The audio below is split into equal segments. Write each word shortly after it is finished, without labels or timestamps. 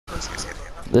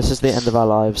This is the end of our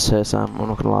lives here, Sam. I'm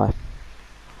not gonna lie.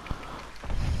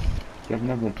 You have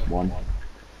another one.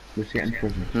 Let's get in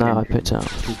prison. No, I picked it up.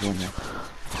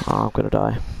 Oh, I'm gonna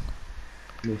die.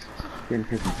 Let's get in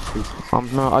prison. Please. I'm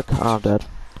not. I'm dead.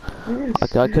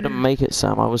 I couldn't make it,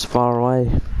 Sam. I was far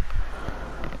away.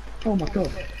 Oh my god.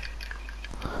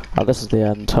 Oh, this is the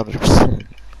end, 100%.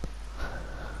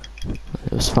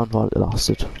 It was fun while it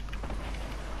lasted.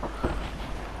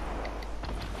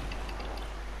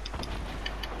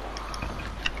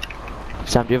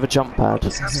 Sam, do you have a jump pad? Do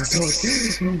you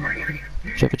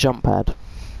have a jump pad?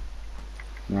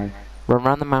 No. Run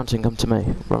around the mountain, come to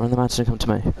me. Run around the mountain, come to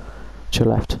me. To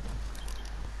your left.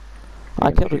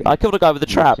 I killed a guy with a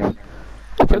trap. I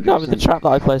killed a guy with the trap that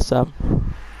I placed, Sam.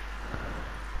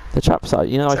 The traps,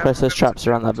 you know I placed those traps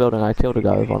around that building, I killed a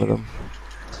guy with one of them.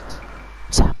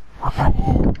 Sam, I'm right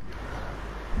here.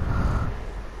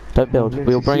 Don't build,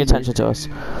 we'll bring attention to us.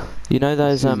 You know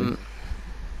those, who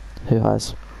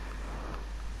has?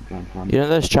 You know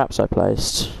those traps I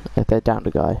placed, if they downed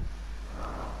a guy?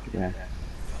 Yeah.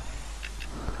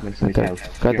 Okay,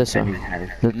 go this way.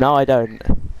 No, I don't.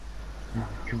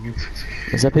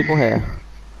 Is there people here?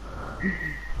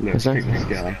 Is there?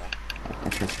 I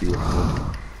trust you.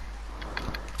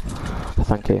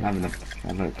 Thank you.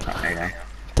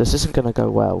 This isn't gonna go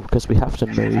well, because we have to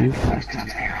move.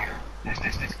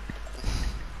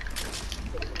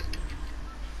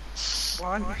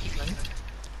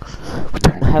 We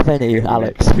don't have any,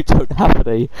 Alex. We don't have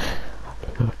any.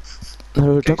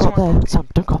 No, don't go up there, Sam.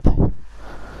 Don't go up there.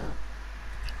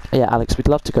 Yeah, Alex, we'd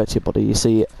love to go to your body. You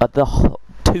see, the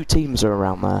two teams are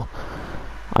around there.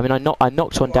 I mean, I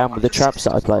knocked one down with the traps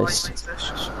that I placed.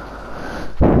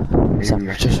 Sam,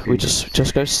 just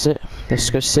go sit.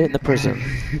 Just go sit in the prison.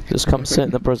 Just come sit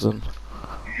in the prison.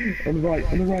 On the right,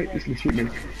 it's gonna shoot me.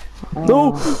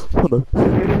 No! Oh no.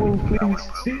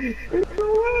 Please.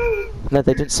 No,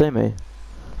 they didn't see me.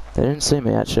 They didn't see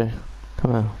me, actually.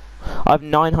 Come on. I have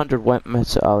 900 wet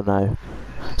metal. Oh no.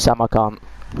 Sam, I can't.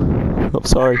 I'm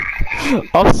sorry.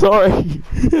 I'm sorry.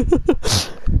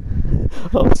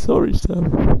 I'm sorry,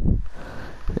 Sam.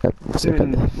 Yeah,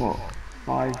 what?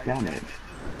 5 damage?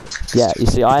 Yeah, you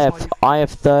see, I have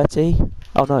 30.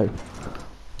 Oh no.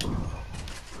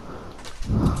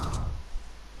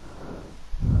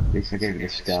 At least I gave it a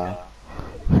star.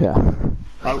 Yeah.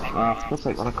 Oh, looks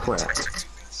like on a quit.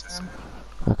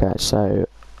 Okay, so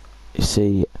you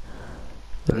see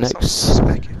the next.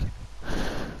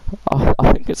 Oh,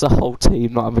 I think it's a whole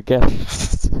team that I'm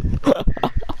against.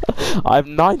 I have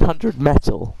 900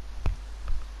 metal.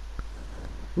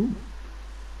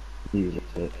 Use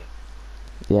it.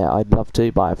 Yeah, I'd love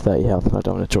to, but I have 30 health and I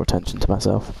don't want to draw attention to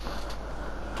myself.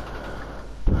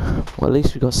 Well, at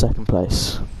least we got second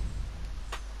place.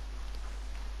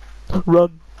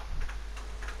 Run!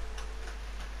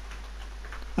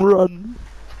 Run!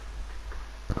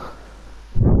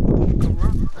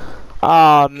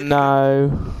 Oh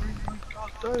no!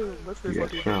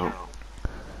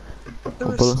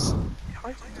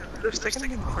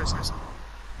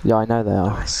 Yeah, I know they are.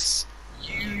 Nice.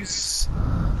 Use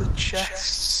the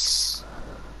chests.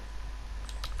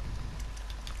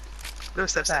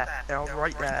 Lewis, they're there. They're all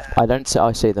right there. I don't see.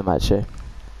 I see them actually.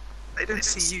 They don't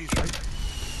see you, though.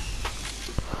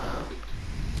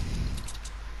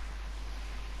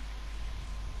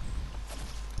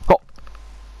 Oh!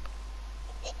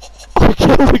 I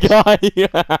killed a guy.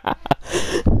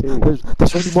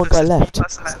 There's only one guy left.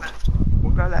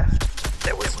 One guy left.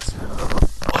 There was.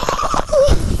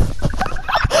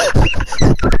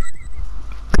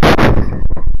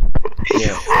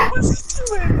 Yeah. What was he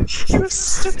doing? He was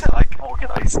stood there like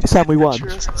organised. Sam, we won.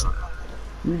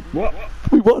 What?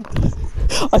 We won.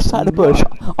 I sat in a bush.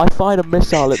 I fired a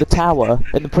missile at the tower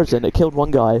in the prison. It killed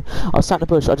one guy. I sat in a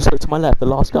bush. I just looked to my left. The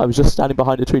last guy was just standing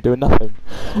behind a tree doing nothing.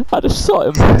 I just saw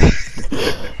him.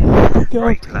 Oh my God.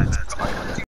 Right,